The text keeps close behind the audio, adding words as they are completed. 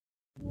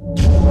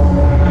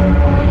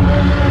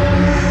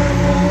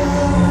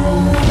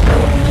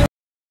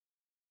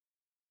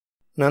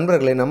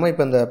நண்பர்களே, நம்ம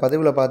இப்போ இந்த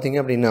பதிவில் பார்த்தீங்க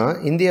அப்படின்னா,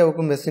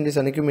 இந்தியாவுக்கும் வெஸ்ட் இண்டீஸ்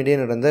அணிக்கும் இடையே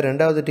நடந்த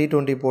 2வது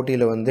T20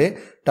 போட்டியில் வந்து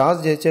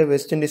டாஸ் ஜெயிச்ச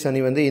வெஸ்ட் இண்டீஸ்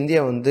அணி வந்து இந்தியா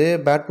வந்து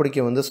பேட்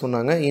பிடிக்க வந்து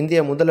சொன்னாங்க.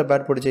 இந்தியா முதல்ல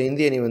பேட் பிடிச்ச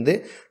இந்திய அணி வந்து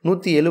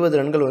 170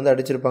 ரன்கள் வந்து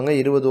அடிச்சிருப்பாங்க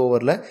 20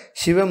 ஓவரில்.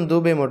 சிவம்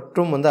தூபே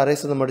மட்டும் வந்து அரை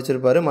சதம்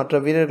அடிச்சிருப்பார். மற்ற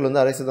வீரர்கள்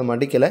வந்து அரை சதம்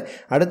அடிக்கலை.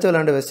 அடுத்து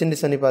விளையாண்ட வெஸ்ட்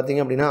இண்டீஸ் அணி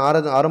பார்த்தீங்க அப்படின்னா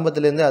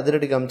ஆரம்பத்திலேருந்து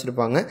அதிரடி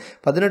காமிச்சிருப்பாங்க.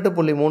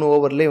 18.3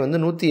 ஓவர்லேயே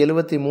வந்து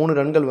 173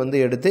 ரன்கள் வந்து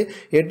எடுத்து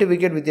 8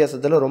 விக்கெட்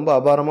வித்தியாசத்தில் ரொம்ப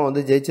அபாரமாக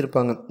வந்து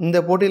ஜெயிச்சிருப்பாங்க. இந்த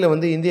போட்டியில்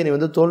வந்து இந்திய அணி வந்து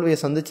தோல்வியை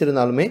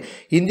சந்திச்சிருந்தாலுமே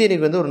இந்திய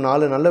அணிக்கு வந்து ஒரு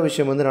 4 நல்ல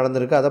விஷயம் வந்து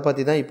நடந்திருக்கு. அதை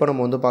பற்றி தான் இப்போ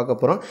நம்ம வந்து பார்க்க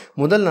போகிறோம்.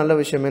 முதல் நல்ல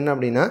விஷயம் என்ன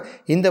அப்படின்னா,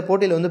 இந்த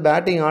போட்டியில் வந்து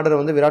பேட்டிங் ஆர்டரை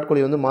வந்து விராட்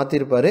கோலி வந்து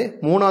மாற்றிருப்பார்.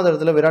 3வது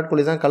இடத்துல விராட்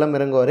கோலி தான் களம்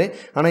இறங்குவார்.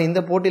 ஆனால் இந்த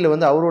போட்டியில்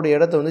வந்து அவருடைய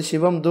இடத்த வந்து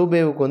சிவம்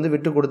தூபேவுக்கு வந்து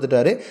விட்டு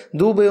கொடுத்துட்டாரு.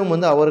 தூபேவும்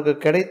வந்து அவருக்கு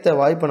கிடைத்த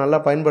வாய்ப்பை நல்லா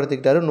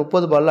பயன்படுத்திக்கிட்டாரு.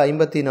 30 பால்ல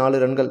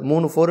 54 ரன்கள்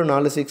 3 4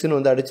 4 6ன்னு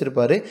வந்து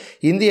அடிச்சிருப்பாரு.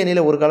 இந்திய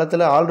அணியில் ஒரு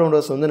காலத்தில்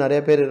ஆல்ரவுண்டர்ஸ் வந்து நிறைய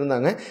பேர்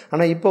இருந்தாங்க.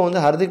 ஆனால் இப்போ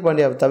வந்து ஹர்திக்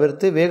பாண்டியாவை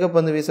தவிர்த்து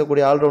வேகப்பந்து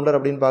வீசக்கூடிய ஆல்ரவுண்டர்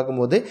அப்படின்னு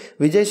பார்க்கும்போது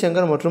விஜய் சங்கர்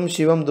மற்றும்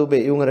சிவம் தூபே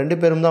இவங்க 2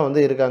 பேரும் தான்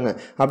வந்து இருக்காங்க.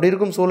 அப்படி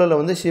இருக்கும் சூழலில்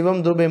வந்து சிவம்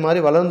தூபே மாதிரி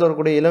வளர்ந்து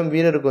வரக்கூடிய இளம்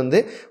வீரருக்கு வந்து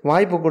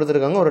வாய்ப்பு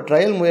கொடுத்துருக்காங்க. ஒரு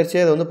ட்ரையல்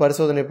முயற்சியை அதை வந்து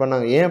பரிசோதனை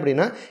பண்ணாங்க. ஏன்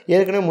அப்படின்னா,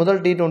 ஏற்கனவே முதல்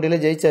T20ல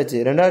ஜெயிச்சாச்சு,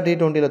 2வது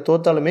T20ல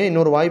தோத்தாலுமே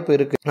இன்னொரு வாய்ப்பு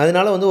இருக்கு.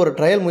 அதனால வந்து ஒரு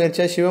ட்ரையல்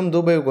முயற்சியாக சிவம்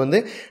தூபேவுக்கு வந்து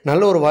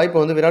நல்ல ஒரு வாய்ப்பை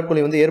வந்து விராட்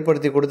கோலி வந்து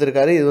ஏற்படுத்தி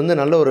கொடுத்துருக்காரு. இது வந்து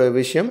நல்ல ஒரு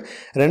விஷயம்.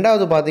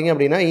 2வது பார்த்தீங்க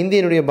அப்படின்னா,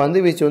 இந்தியனுடைய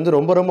பந்து வீச்சு வந்து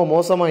ரொம்ப ரொம்ப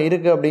மோசமாக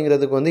இருக்குது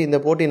அப்படிங்கிறதுக்கு வந்து இந்த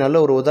போட்டி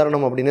நல்ல ஒரு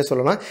உதாரணம் அப்படின்னே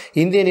சொல்லலாம்.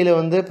 இந்திய அணியில்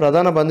வந்து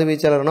பிரதான பந்து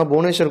வீச்சாளர்னா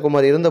புவனேஸ்வர்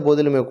குமார் இருந்த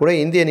போதிலுமே கூட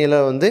இந்திய அணியில்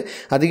வந்து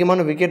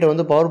அதிகமான விக்கெட்டை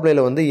வந்து பவர்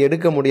பிளேயில் வந்து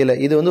எடுக்க முடியல.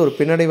 இது வந்து ஒரு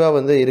பின்னடைவாக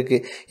வந்து இருக்குது.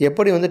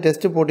 எப்படி வந்து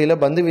டெஸ்ட் போட்டியில்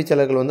பந்து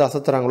வீச்சாளர்கள் வந்து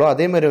அசத்துறாங்களோ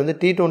அதே மாதிரி வந்து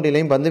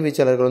T20லையும் பந்து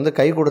வீச்சாளர்கள் வந்து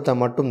கை கொடுத்தா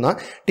மட்டும்தான்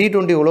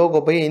T20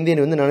 உலகக்கோப்பையை இந்திய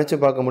அணி வந்து நினச்சி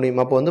பார்க்க முடியும்.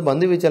 அப்போ வந்து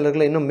பந்து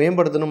வீச்சாளர்களை இன்னும்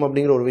மேம்படுத்தணும்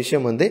அப்படிங்கிற ஒரு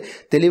விஷயம் வந்து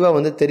தெளிவாக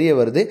வந்து தெரிய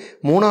வருது.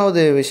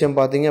 3வது விஷயம்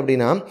பார்த்தீங்க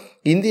அப்படின்னா,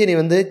 இந்திய அணி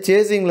வந்து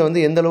சேசிங்கில்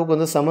வந்து எந்த அளவுக்கு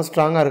வந்து செம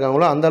ஸ்ட்ராங்காக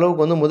இருக்காங்களோ அந்த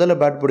அளவுக்கு வந்து முதல்ல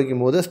பேட்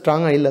பிடிக்கும் போது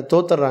ஸ்ட்ராங்காக இல்லை,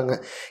 தோத்துடுறாங்க.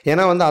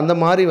 ஏன்னா வந்து அந்த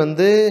மாதிரி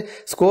வந்து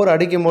ஸ்கோர்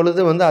அடிக்கும்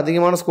பொழுது வந்து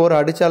அதிகமான ஸ்கோர்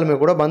அடித்தாலுமே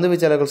கூட பந்து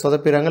வீச்சாளர்கள்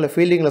சொதப்பிடுறாங்க, இல்லை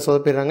ஃபீல்டிங்கில்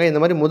சொதப்பிடுறாங்க. இந்த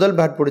மாதிரி முதல்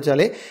பேட்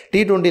பிடிச்சாலே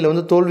T20ல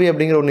வந்து தோல்வி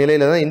அப்படிங்கிற ஒரு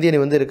நிலையில் தான் இந்திய அணி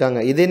வந்து இருக்காங்க.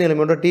 இதே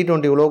நிலைமையோட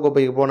T20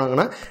 உலகக்கோப்பைக்கு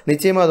போனாங்கன்னா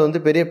நிச்சயமாக அது வந்து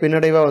பெரிய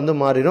பின்னடைவாக வந்து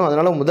மாறிடும்.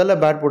 அதனால் முதல்ல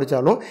பேட்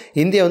பிடிச்சாலும்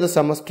இந்தியா வந்து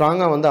செம்ம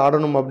ஸ்ட்ராங்காக வந்து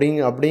ஆடணும்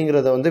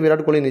அப்படிங்கிறத வந்து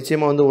விராட் கோலி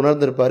நிச்சயமாக வந்து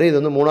உணர்ந்திருப்பார். இது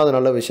வந்து 3வது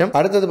நல்ல விஷயம்.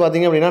 அடுத்தது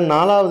பார்த்தீங்க அப்படின்னா,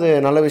 4வது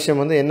நல்ல விஷயம்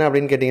வந்து என்ன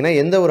அப்படின்னு கேட்டிங்கன்னா,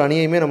 எந்த ஒரு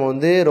அணியுமே நம்ம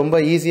வந்து ரொம்ப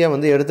ஈஸியாக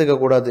வந்து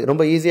எடுத்துக்கக்கூடாது.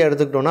 ரொம்ப ஈஸியாக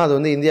எடுத்துக்கிட்டோம்னா அது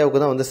வந்து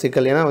இந்தியாவுக்கு தான் வந்து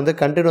சிக்கல். ஏன்னா வந்து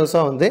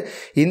கண்டினியூஸாக வந்து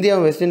இந்தியா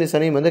வெஸ்ட் இண்டீஸ்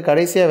அணி வந்து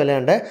கடைசியாக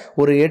விளையாண்ட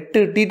ஒரு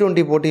 8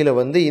 T20 போட்டியில்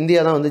வந்து இந்தியா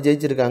தான் வந்து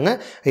ஜெயிச்சிருக்காங்க.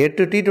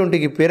 8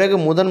 T20க்கு பிறகு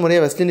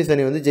முதன்முறையாக வெஸ்ட் இண்டீஸ்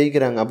அணி வந்து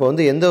ஜெயிக்கிறாங்க. அப்போ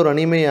வந்து எந்த ஒரு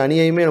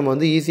அணியையுமே நம்ம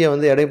வந்து ஈஸியாக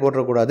வந்து எடை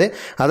போட்டக்கூடாது.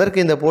 அதற்கு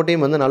இந்த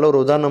போட்டியும் வந்து நல்ல ஒரு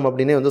உதாரணம்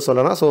அப்படின்னே வந்து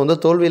சொல்லலாம். ஸோ வந்து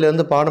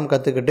தோல்வியிலேருந்து பாடம்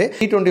கற்றுக்கிட்டு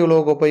T20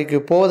 உலகக்கோப்பைக்கு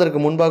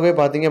போவதற்கு முன்பாகவே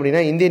பார்த்தீங்க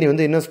அப்படின்னா இந்திய அணி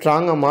வந்து இன்னும்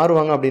ஸ்ட்ராங்காக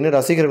மாறுவாங்க அப்படின்னு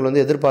ரசிகர்கள்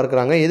வந்து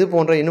எதிர்பார்க்குறாங்க. இது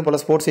போன்ற இன்னும் பல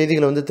ஸ்போர்ட்ஸ்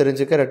செய்திகளை வந்து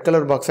தெரிஞ்சுக்க ரெட்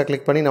கலர் பாக்ஸை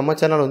கிளிக் பண்ணி நம்ம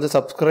சேனல் வந்து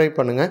சப்ஸ்கிரைப்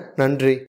பண்ணுங்கள். நன்றி.